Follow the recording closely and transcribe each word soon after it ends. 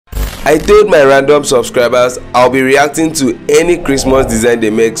I told my random subscribers I'll be reacting to any Christmas design they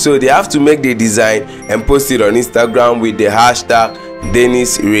make, so they have to make the design and post it on Instagram with the hashtag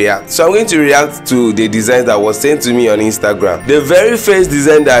Dennis React. So I'm going to react to the designs that was sent to me on Instagram. The very first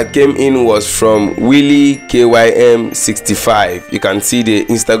design that came in was from Willie KYM65. You can see the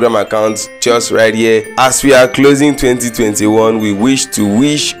Instagram account just right here. As we are closing 2021, we wish to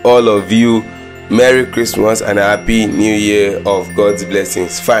wish all of you Merry Christmas and a Happy New Year of God's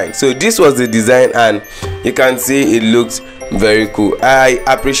blessings. Fine. So this was the design and you can see it looks very cool. I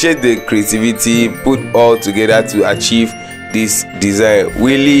appreciate the creativity put all together to achieve this design.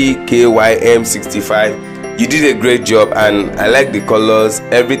 Willie KYM65, you did a great job and I like the colors,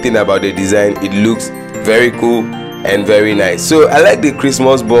 everything about the design. It looks very cool and very nice. So I like the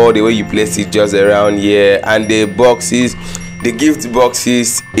Christmas ball, the way you place it just around here, and the boxes, the gift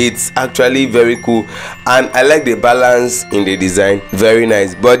boxes. It's actually very cool and I like the balance in the design, very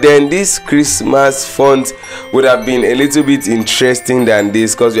nice. But then this Christmas font would have been a little bit interesting than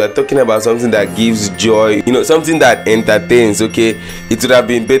this, because we are talking about something that gives joy, you know, something that entertains. Okay, it would have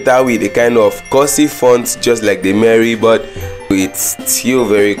been better with a kind of cursive font just like the Mary, but it's still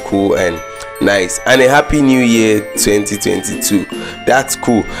very cool and nice. And a Happy New Year 2022. That's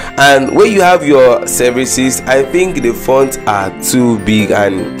cool. And when you have your services, I think the fonts are too big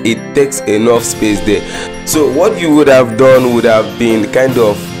and it takes enough space there. So what you would have done would have been kind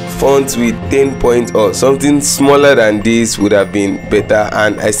of fonts with 10 points or something smaller than this would have been better.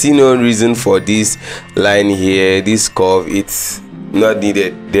 And I see no reason for this line here, this curve. It's not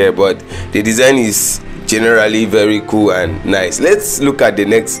needed there, but the design is generally very cool and nice. Let's look at the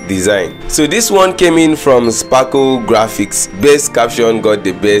next design. So this one came in from Sparkle Graphics. Best caption got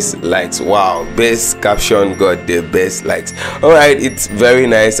the best likes. Wow, best caption got the best likes. All right, it's very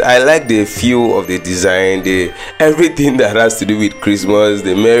nice. I like the feel of the design, the everything that has to do with Christmas,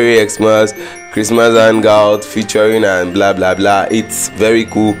 the Merry Xmas, Christmas hangout featuring and blah blah blah. It's very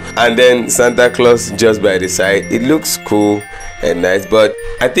cool. And then Santa Claus just by the side. It looks cool and nice, but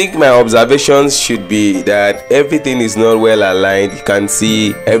I think my observations should be that everything is not well aligned. You can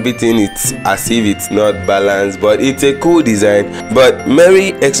see everything, it's as if it's not balanced, but it's a cool design. But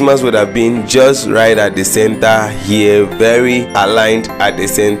Merry Xmas would have been just right at the center here, very aligned at the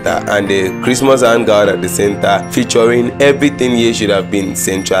center, and the Christmas hangout at the center featuring everything here should have been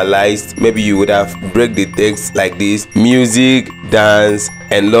centralized. Maybe you would have break the text like this: music, dance,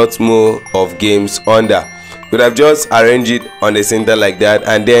 and lots more of games under. Would have just arranged it on the center like that,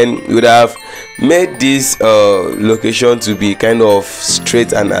 and then would have made this location to be kind of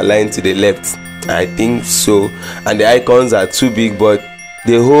straight and aligned to the left. I think so. And the icons are too big, but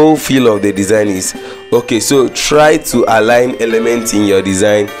the whole feel of the design is okay. So try to align elements in your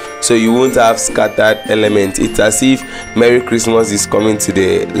design so you won't have scattered elements. It's as if Merry Christmas is coming to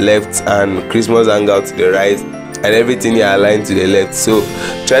the left and Christmas hangout to the right, and everything you align to the left. So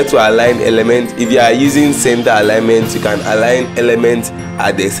try to align elements. If you are using center alignment, you can align elements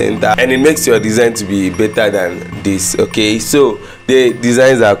at the center and it makes your design to be better than this. Okay, so the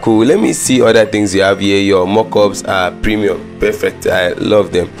designs are cool. Let me see other things you have here. Your mock-ups are premium, perfect. I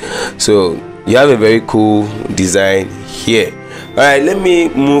love them. So you have a very cool design here. All right, let me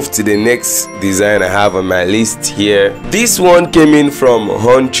move to the next design I have on my list here. This one came in from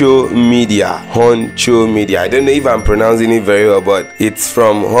Honcho Media. I don't know if I'm pronouncing it very well, but it's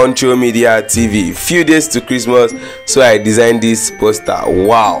from Honcho Media TV. Few days to Christmas, so I designed this poster.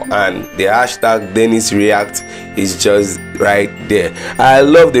 Wow, and the hashtag Dennis React is just right there. I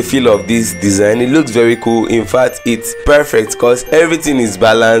love the feel of this design. It looks very cool. In fact, it's perfect because everything is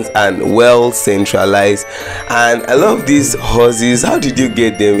balanced and well centralized, and I love these horses. How did you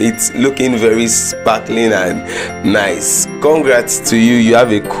get them? It's looking very sparkling and nice. Congrats to you. You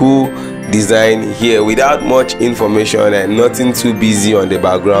have a cool design here without much information and nothing too busy on the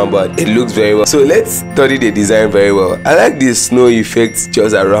background, but it looks very well. So let's study the design very well. I like the snow effects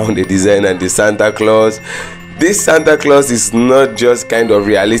just around the design and the Santa Claus. This Santa Claus is not just kind of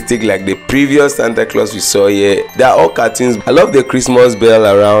realistic like the previous Santa Claus we saw here. They are all cartoons. I love the Christmas bell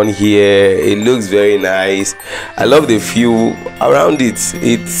around here. It looks very nice. I love the view around it.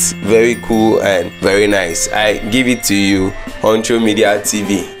 It's very cool and very nice. I give it to you, Honcho Media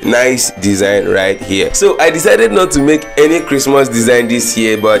TV. Nice design right here. So I decided not to make any Christmas design this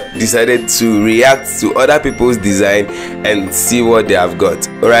year, but decided to react to other people's design and see what they have got.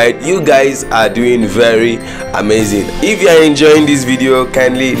 Alright, you guys are doing very amazing. If you are enjoying this video,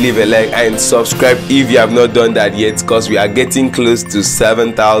 kindly leave a like and subscribe if you have not done that yet, because we are getting close to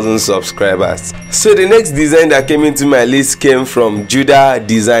 7,000 subscribers. So the next design that came into my list came from Judah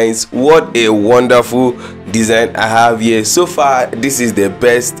Designs. What a wonderful design I have here. So far this is the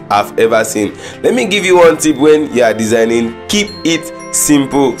best I've ever seen. Let me give you one tip when you are designing: keep it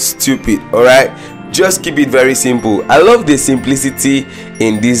simple, stupid. All right, just keep it very simple. I love the simplicity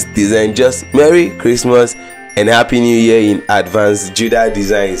in this design. Just Merry Christmas and Happy New Year in advance, Judah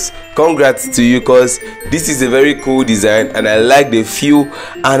Designs. Congrats to you, cause this is a very cool design and I like the feel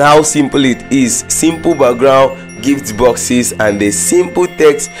and how simple it is. Simple background, gift boxes, and the simple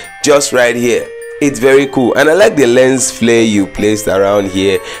text just right here. It's very cool, and I like the lens flare you placed around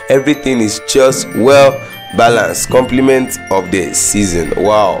here. Everything is just well balanced, compliment of the season.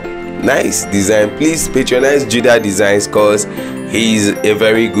 Wow, nice design. Please patronize Judah Designs, cause he's a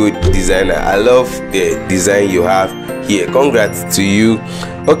very good designer. I love the design you have here. Congrats to you.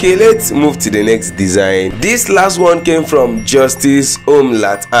 Okay, let's move to the next design. This last one came from Justice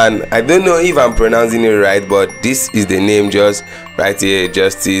Omlat, and I don't know if I'm pronouncing it right, but this is the name just right here,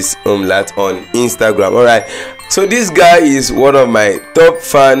 Justice Omlat on Instagram. All right, so this guy is one of my top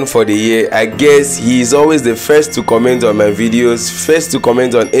fan for the year. I guess he is always the first to comment on my videos, first to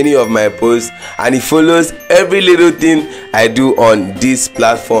comment on any of my posts, and he follows every little thing I do on this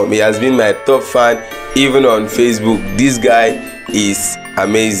platform. He has been my top fan even on Facebook. This guy is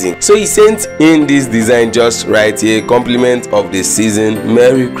amazing. So he sent in this design just right here: compliment of the season,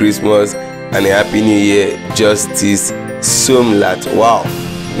 Merry Christmas and a Happy New Year, Justice Somlat. Wow,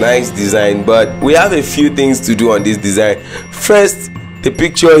 nice design, but we have a few things to do on this design. First, the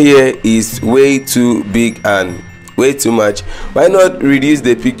picture here is way too big and way too much. Why not reduce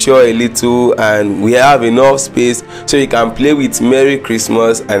the picture a little, and we have enough space so you can play with Merry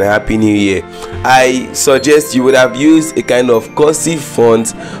Christmas and Happy New Year. I suggest you would have used a kind of cursive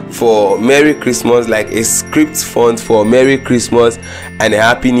font for Merry Christmas, like a script font for Merry Christmas and a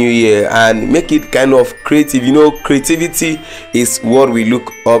Happy New Year, and make it kind of creative. You know, creativity is what we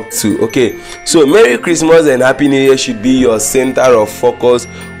look up to. Okay, so Merry Christmas and Happy New Year should be your center of focus,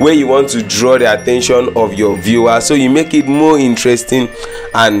 where you want to draw the attention of your viewers, so you make it more interesting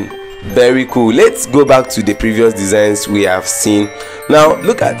and very cool. Let's go back to the previous designs we have seen. Now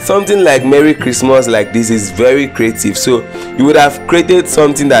look at something like Merry Christmas like this. Is very creative, so you would have created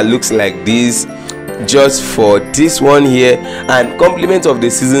something that looks like this just for this one here, and compliment of the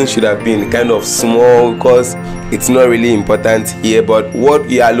season should have been kind of small because it's not really important here. But what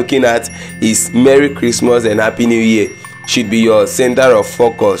we are looking at is Merry Christmas and Happy New Year should be your center of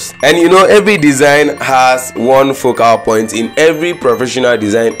focus. And you know, every design has one focal point. In every professional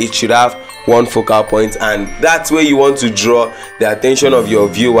design, it should have one focal point, and that's where you want to draw the attention of your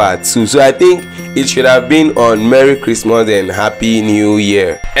viewer too. So I think it should have been on Merry Christmas and Happy New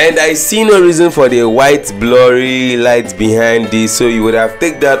Year. And I see no reason for the white blurry lights behind this, so you would have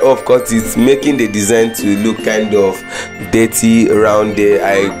taken that off because it's making the design to look kind of dirty around there.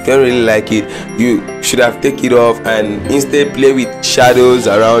 I don't really like it. You should have taken it off and instead play with shadows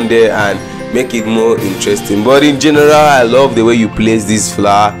around there and make it more interesting. But in general, I love the way you place this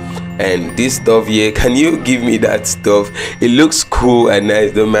flower and this stuff here. Can you give me that stuff? It looks cool and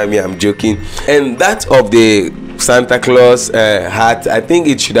nice. Don't mind me, I'm joking. And that of the Santa Claus hat, I think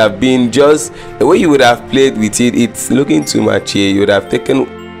it should have been just the way you would have played with it. It's looking too much here. You would have taken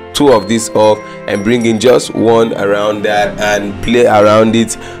two of this off and bring in just one around that and play around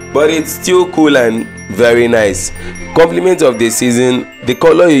it, but it's still cool and very nice. Compliment of the season, the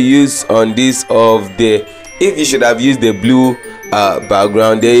color you use on this of the, if you should have used the blue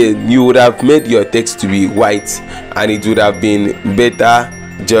background there, you would have made your text to be white and it would have been better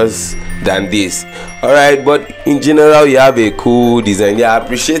just than this. All right, but in general, you have a cool design. Yeah, I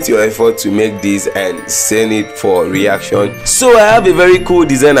appreciate your effort to make this and send it for reaction. So I have a very cool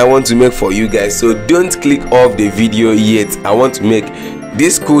design I want to make for you guys, so don't click off the video yet. I want to make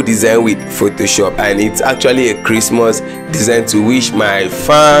this cool design with Photoshop, and it's actually a Christmas design to wish my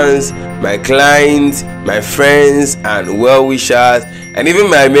fans, my clients, my friends and well wishers, and even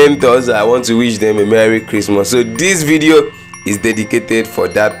my mentors. I want to wish them a Merry Christmas. So this video is dedicated for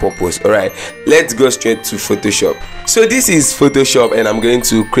that purpose. All right, let's go straight to Photoshop. So this is Photoshop, and I'm going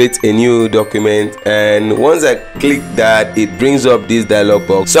to create a new document, and once I click that, it brings up this dialog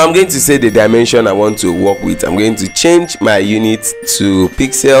box. So I'm going to set the dimension I want to work with. I'm going to change my units to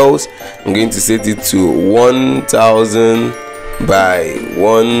pixels. I'm going to set it to 1000 by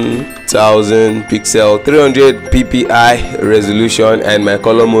 1000 pixel, 300 ppi resolution, and my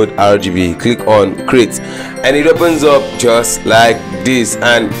color mode RGB. Click on create and it opens up just like this.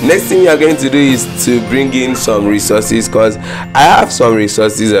 And next thing you are going to do is to bring in some resources, because I have some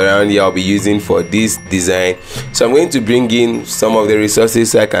resources around here I'll be using for this design. So I'm going to bring in some of the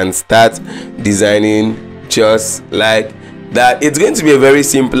resources so I can start designing just like that. It's going to be a very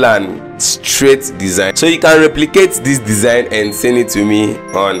simple and straight design. So you can replicate this design and send it to me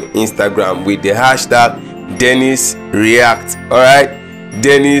on Instagram with the hashtag Dennis React. All right,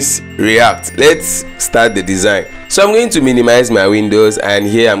 Dennis React. Let's start the design. So I'm going to minimize my windows, and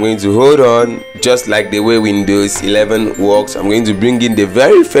here I'm going to hold on just like the way Windows 11 works. I'm going to bring in the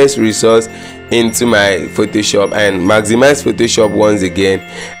very first resource into my Photoshop and maximize Photoshop once again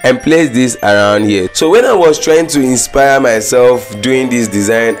and place this around here. So when I was trying to inspire myself doing this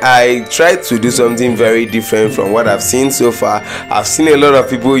design, I tried to do something very different from what I've seen so far. I've seen a lot of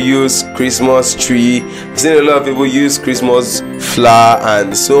people use Christmas tree, I've seen a lot of people use Christmas flower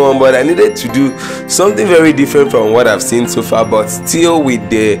and so on, but I needed to do something very different from what I've seen so far, but still with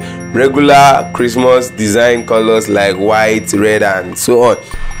the regular Christmas design colors like white, red and so on.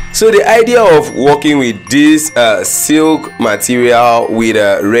 So the idea of working with this silk material with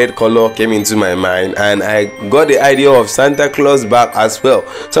a red color came into my mind, and I got the idea of Santa Claus bag as well.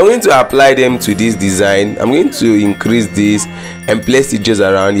 So I'm going to apply them to this design. I'm going to increase this and place it just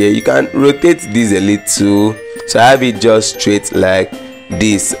around here. You can rotate this a little, so I have it just straight like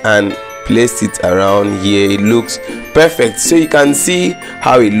this and place it around here. It looks perfect, so you can see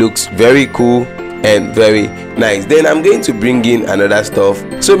how it looks very cool and very nice. Then I'm going to bring in another stuff.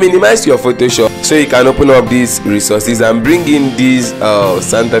 So minimize your Photoshop so you can open up these resources and bring in this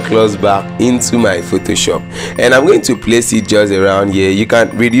Santa Claus bag into my Photoshop, and I'm going to place it just around here. You can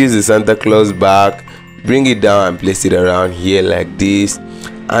reduce the Santa Claus bag, bring it down and place it around here like this,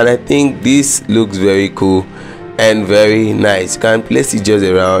 and I think this looks very cool and very nice. You can place it just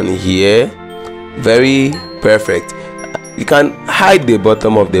around here, very perfect. You can hide the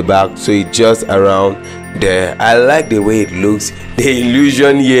bottom of the bag so it's just around there. I like the way it looks. The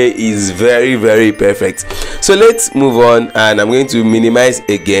illusion here is very perfect. So let's move on, and I'm going to minimize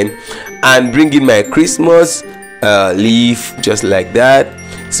again and bring in my Christmas leaf just like that.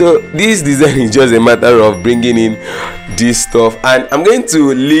 So this design is just a matter of bringing in this stuff, and I'm going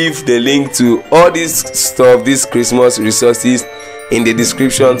to leave the link to all this stuff, these Christmas resources, in the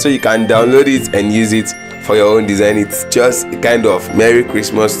description so you can download it and use it for your own design. It's just a kind of Merry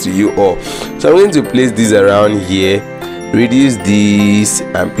Christmas to you all. So I'm going to place this around here, reduce this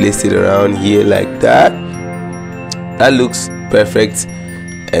and place it around here like that. That looks perfect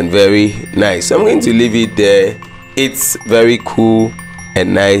and very nice. So I'm going to leave it there. It's very cool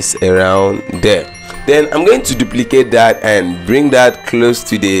and nice around there. Then I'm going to duplicate that and bring that close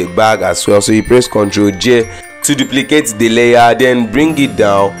to the bag as well. So you press Ctrl J to duplicate the layer, then bring it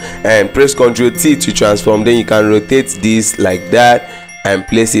down and press Ctrl T to transform. Then you can rotate this like that and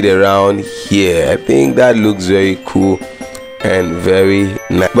place it around here. I think that looks very cool and very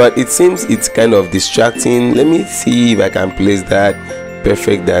nice, but it seems it's kind of distracting. Let me see if I can place that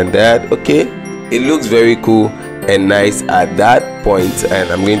perfect than that. Okay, it looks very cool and nice at that point,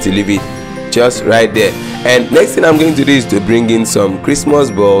 and I'm going to leave it just right there. And next thing I'm going to do is to bring in some Christmas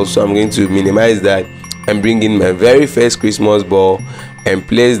balls. So I'm going to minimize that and bring in my very first Christmas ball and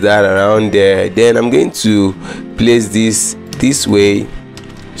place that around there. Then I'm going to place this way.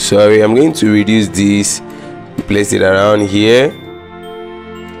 Sorry, I'm going to reduce this, place it around here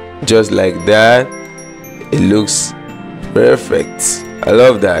just like that. It looks perfect. I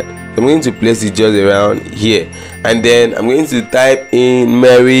love that. I'm going to place it just around here, and then I'm going to type in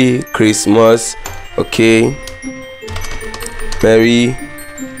Merry Christmas. Okay, Merry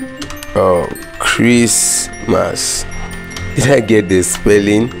Christmas. Did I get the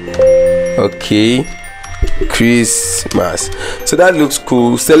spelling? Okay, Christmas. So that looks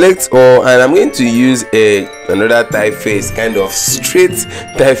cool. Select all, and I'm going to use another typeface, kind of straight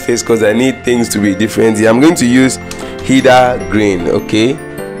typeface, because I need things to be different here. I'm going to use Hida Green. Okay,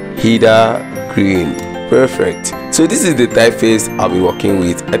 Hida Green. Perfect. So this is the typeface I'll be working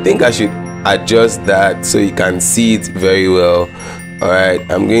with. I think I should adjust that so you can see it very well. Alright,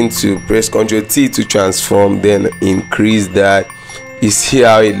 I'm going to press Ctrl T to transform, then increase that. You see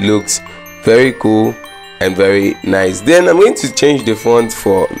how it looks, very cool and very nice. Then I'm going to change the font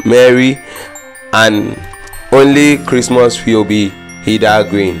for Merry, and only Christmas will be Hida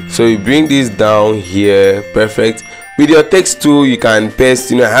Green. So you bring this down here. Perfect. With your text tool you can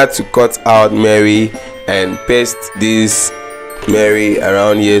paste, I had to cut out Merry and paste this Merry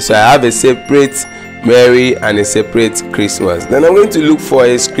around here, so I have a separate Merry and a separate Christmas. Then I'm going to look for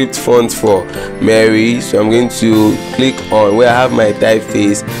a script font for Merry, so I'm going to click on where I have my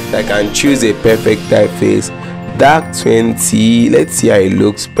typeface. I can choose a perfect typeface, dark 20. Let's see how it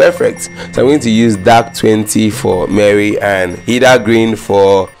looks. Perfect. So I'm going to use dark 20 for Merry and Hida Green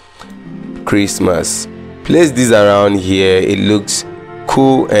for Christmas. Place this around here. It looks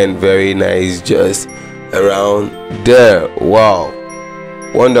cool and very nice just around there. Wow,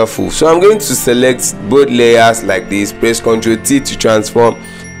 Wonderful. So I'm going to select both layers like this, press Ctrl T to transform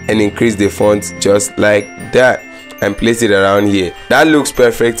and increase the font just like that, and place it around here. That looks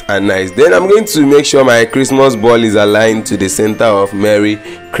perfect and nice. Then I'm going to make sure my Christmas ball is aligned to the center of Merry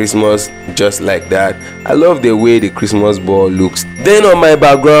Christmas, just like that. I love the way the Christmas ball looks. Then on my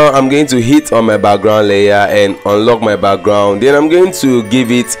background, I'm going to hit on my background layer and unlock my background. Then I'm going to give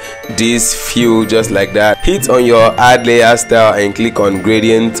it this feel just like that. Hit on your add layer style and click on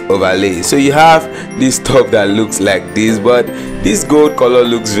gradient overlay. So you have this top that looks like this, but this gold color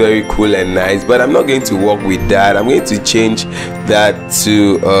looks very cool and nice, but I'm not going to work with that. I'm going to change that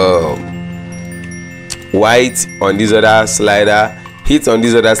to white on this other slider. Hit on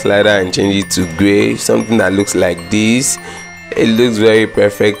this other slider and change it to gray, something that looks like this. It looks very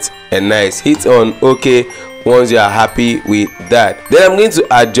perfect and nice. Hit on OK once you are happy with that. Then I'm going to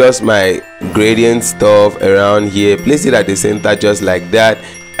adjust my gradient stuff around here, place it at the center just like that.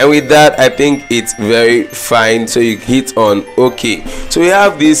 And with that, I think it's very fine. So you hit on OK. So we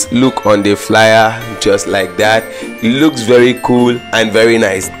have this look on the flyer just like that. It looks very cool and very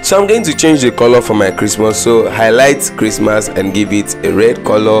nice. So I'm going to change the color for my Christmas. So highlight Christmas and give it a red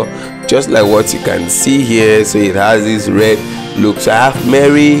color, just like what you can see here. So it has this red look. So I have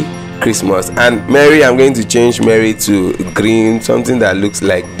Merry Christmas, and Merry, I'm going to change Merry to green, something that looks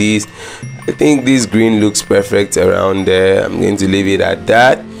like this. I think this green looks perfect around there. I'm going to leave it at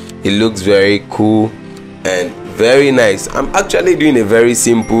that. It looks very cool and very nice. I'm actually doing a very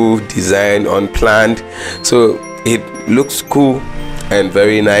simple design, unplanned, so it looks cool and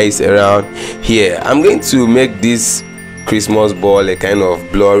very nice around here. I'm going to make this Christmas ball a kind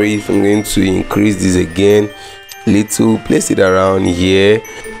of blurry. I'm going to increase this again little, place it around here,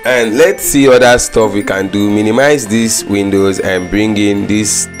 and let's see other stuff we can do. Minimize these windows and bring in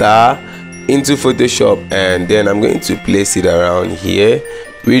this star into Photoshop, and then I'm going to place it around here.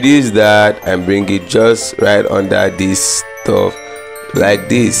 Reduce that and bring it just right under this stuff like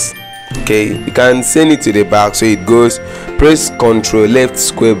this. Okay, you can send it to the back, so it goes. Press Ctrl left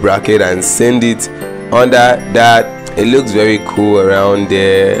square bracket and send it under that. It looks very cool around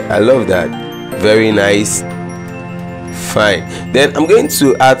there. I love that. Very nice. Fine. Then I'm going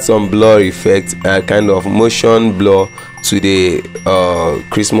to add some blur effect, kind of motion blur to the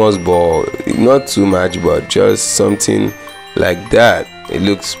Christmas ball. Not too much, but just something like that. It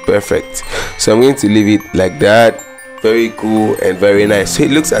looks perfect. So I'm going to leave it like that. Very cool and very nice. So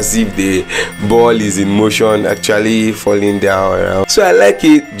it looks as if the ball is in motion, actually falling down around. So I like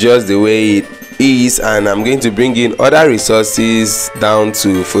it just the way it is, and I'm going to bring in other resources down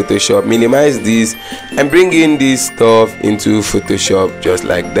to Photoshop. Minimize this and bring in this stuff into Photoshop just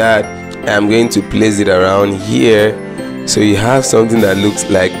like that. I'm going to place it around here, so you have something that looks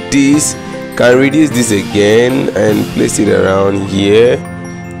like this. Can reduce this again and place it around here.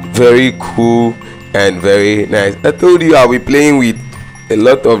 Very cool and very nice. I told you I'll be playing with a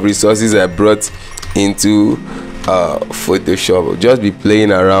lot of resources I brought into Photoshop. I'll just be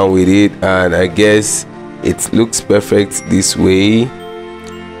playing around with it, and I guess it looks perfect this way.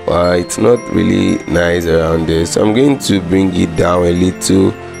 It's not really nice around there, so I'm going to bring it down a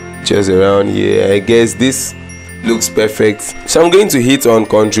little just around here. I guess this looks perfect. So I'm going to hit on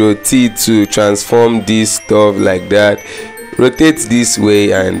Ctrl T to transform this stuff like that. Rotate this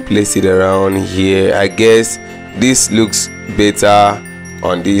way and place it around here. I guess this looks better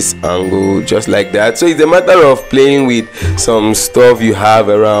on this angle just like that. So it's a matter of playing with some stuff you have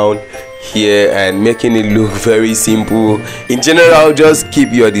around here and making it look very simple. In general, just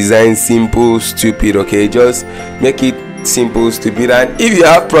keep your design simple, stupid. Okay, just make it simple, stupid. And if you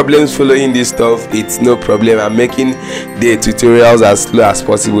have problems following this stuff, it's no problem. I'm making the tutorials as slow as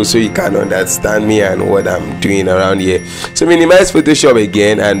possible so you can understand me and what I'm doing around here. So minimize Photoshop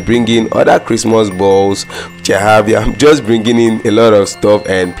again and bring in other Christmas balls which I have here. I'm just bringing in a lot of stuff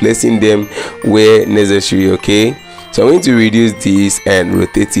and placing them where necessary. Okay, so I'm going to reduce this and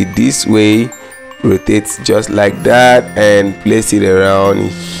rotate it this way. Rotate just like that and place it around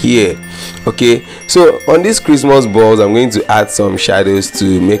here. Okay, so on these Christmas balls, I'm going to add some shadows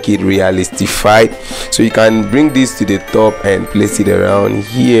to make it realistified. So you can bring this to the top and place it around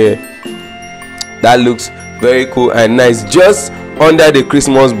here. That looks very cool and nice. Just under the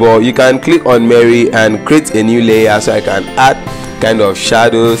Christmas ball, you can click on Merry and create a new layer, so I can add kind of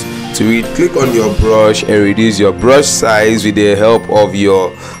shadows to it. Click on your brush and reduce your brush size with the help of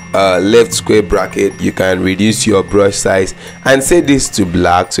your left square bracket, you can reduce your brush size and set this to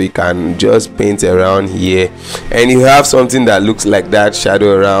black, so you can just paint around here and you have something that looks like that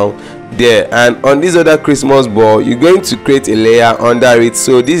shadow around there. And on this other Christmas ball, you're going to create a layer under it.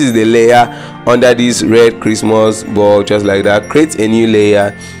 So this is the layer under this red Christmas ball, just like that. Create a new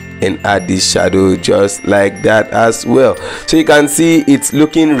layer and add this shadow just like that as well. So you can see it's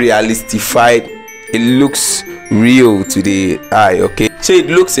looking realisticified, it looks real to the eye. Okay, so it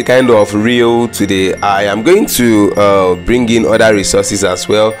looks a kind of real to the eye. I'm going to bring in other resources as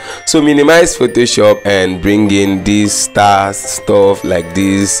well. So minimize Photoshop and bring in these star stuff like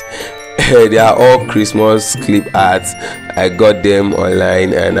this. They are all Christmas clip arts. I got them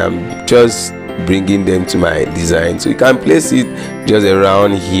online and I'm just bringing them to my design. So you can place it just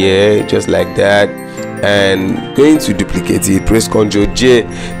around here, just like that, and going to duplicate it. Press Ctrl J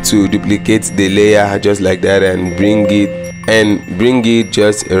to duplicate the layer just like that, and bring it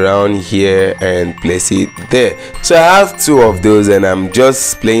just around here and place it there. So I have two of those and I'm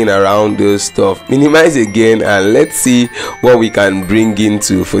just playing around those stuff. Minimize again and let's see what we can bring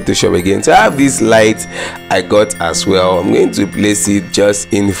into Photoshop again. So I have this light I got as well. I'm going to place it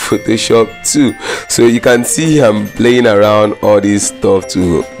just in Photoshop too, so you can see I'm playing around all this stuff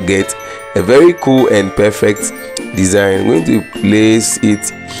to get a very cool and perfect design. I'm going to place it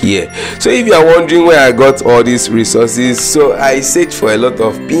here. So if you are wondering where I got all these resources, so I search for a lot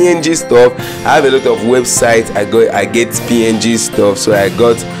of PNG stuff. I have a lot of websites. I get PNG stuff, so I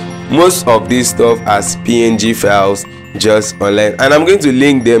got most of this stuff as PNG files just online, and I'm going to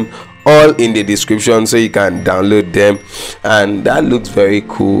link them all in the description so you can download them. And that looks very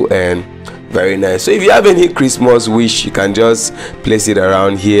cool and very nice. So if you have any Christmas wish, you can just place it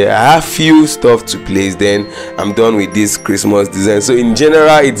around here. I have few stuff to place, then I'm done with this Christmas design. So in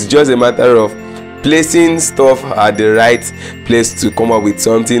general, it's just a matter of placing stuff at the right place to come up with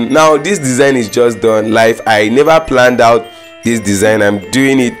something. Now this design is just done live. I never planned out this design, I'm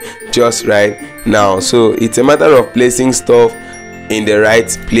doing it just right now. So it's a matter of placing stuff in the right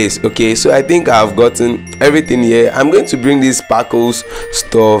place. Okay, so I think I've gotten everything here. I'm going to bring this sparkles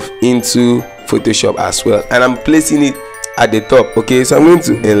stuff into Photoshop as well, and I'm placing it at the top. Okay, so I'm going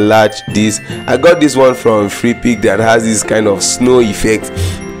to enlarge this. I got this one from Freepik that has this kind of snow effect.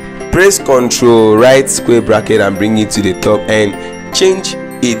 Press Ctrl right square bracket and bring it to the top and change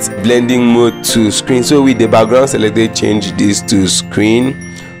its blending mode to screen. So with the background selected, change this to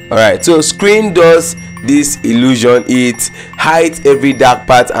screen. All right, so screen does this illusion. It hides every dark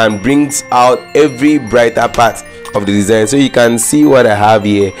part and brings out every brighter part of the design. So you can see what I have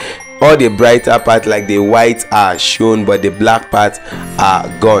here. All the brighter part like the white are shown, but the black parts are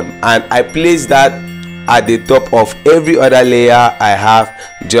gone, and I place that at the top of every other layer I have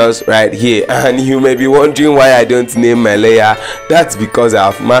just right here. And you may be wondering why I don't name my layer. That's because I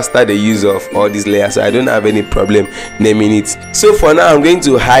have mastered the use of all these layers, so I don't have any problem naming it. So for now, I'm going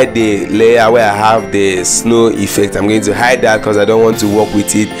to hide the layer where I have the snow effect. I'm going to hide that because I don't want to work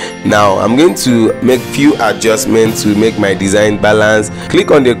with it now. I'm going to make few adjustments to make my design balance.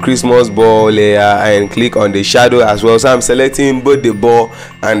 Click on the Christmas ball layer and click on the shadow as well. So I'm selecting both the ball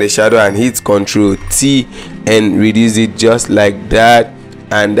and the shadow and hit Ctrl T and reduce it just like that,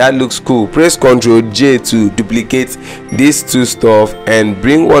 and that looks cool. Press Ctrl J to duplicate these two stuff and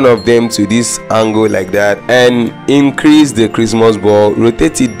bring one of them to this angle like that, and increase the Christmas ball,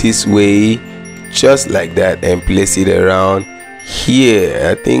 rotate it this way just like that, and place it around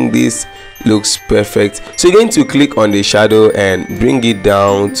here. I think this looks perfect. So you're going to click on the shadow and bring it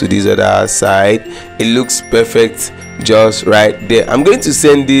down to this other side. It looks perfect just right there. I'm going to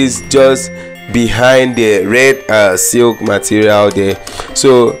send this just behind the red silk material there.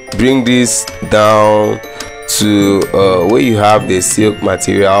 So bring this down to where you have the silk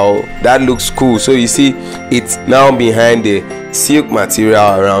material. That looks cool. So you see it's now behind the silk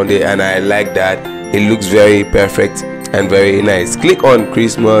material around there, and I like that. It looks very perfect and very nice. Click on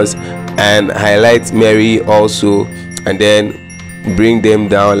Christmas and highlight Mary also, and then bring them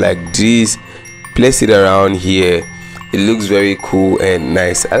down like this. Place it around here. It looks very cool and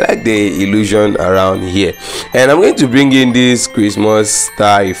nice. I like the illusion around here. And I'm going to bring in this Christmas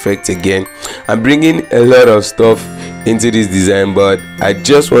star effect again. I'm bringing a lot of stuff into this design, but I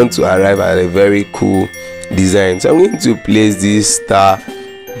just want to arrive at a very cool design. So I'm going to place this star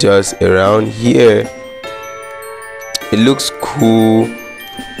just around here. It looks cool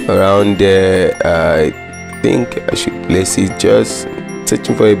around there. I think I should place it just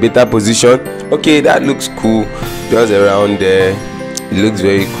searching for a better position. Okay, that looks cool just around there. It looks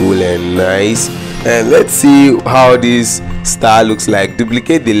very cool and nice. And let's see how this star looks like.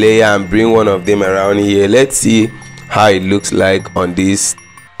 Duplicate the layer and bring one of them around here. Let's see how it looks like on this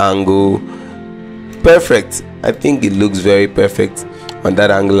angle. Perfect. I think it looks very perfect on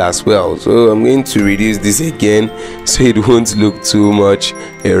that angle as well. So I'm going to reduce this again so it won't look too much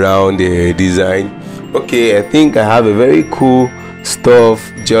around the design. Okay, I think I have a very cool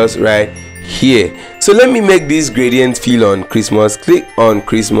stuff just right here. So let me make this gradient fill on Christmas. Click on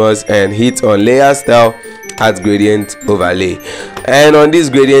Christmas and hit on layer style, add gradient overlay, and on this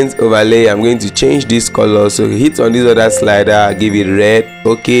gradient overlay I'm going to change this color. So hit on this other slider, give it red,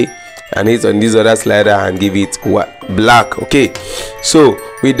 okay, and hit on this other slider and give it black. Okay, so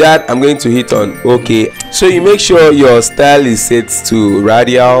with that I'm going to hit on okay. So you make sure your style is set to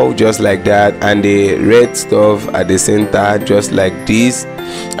radial just like that, and the red stuff at the center just like this,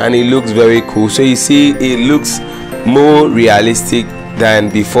 and it looks very cool. So you see it looks more realistic than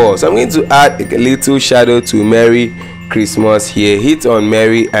before. So I'm going to add a little shadow to Merry Christmas here. Hit on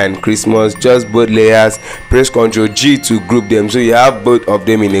Merry and Christmas, just both layers, press Ctrl G to group them so you have both of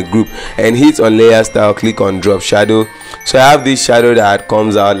them in a group, and hit on layer style, click on drop shadow. So I have this shadow that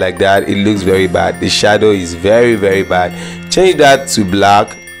comes out like that. It looks very bad. The shadow is very bad. Change that to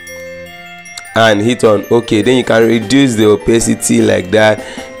black and hit on okay. Then you can reduce the opacity like that,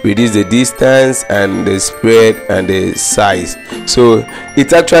 reduce the distance and the spread and the size. So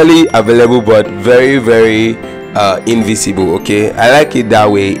it's actually available but very invisible. Okay, I like it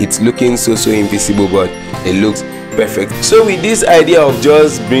that way. It's looking so invisible, but it looks perfect. So with this idea of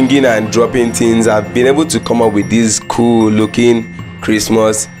just bringing and dropping things, I've been able to come up with this cool looking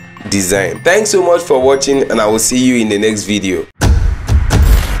Christmas design. Thanks so much for watching, and I will see you in the next video.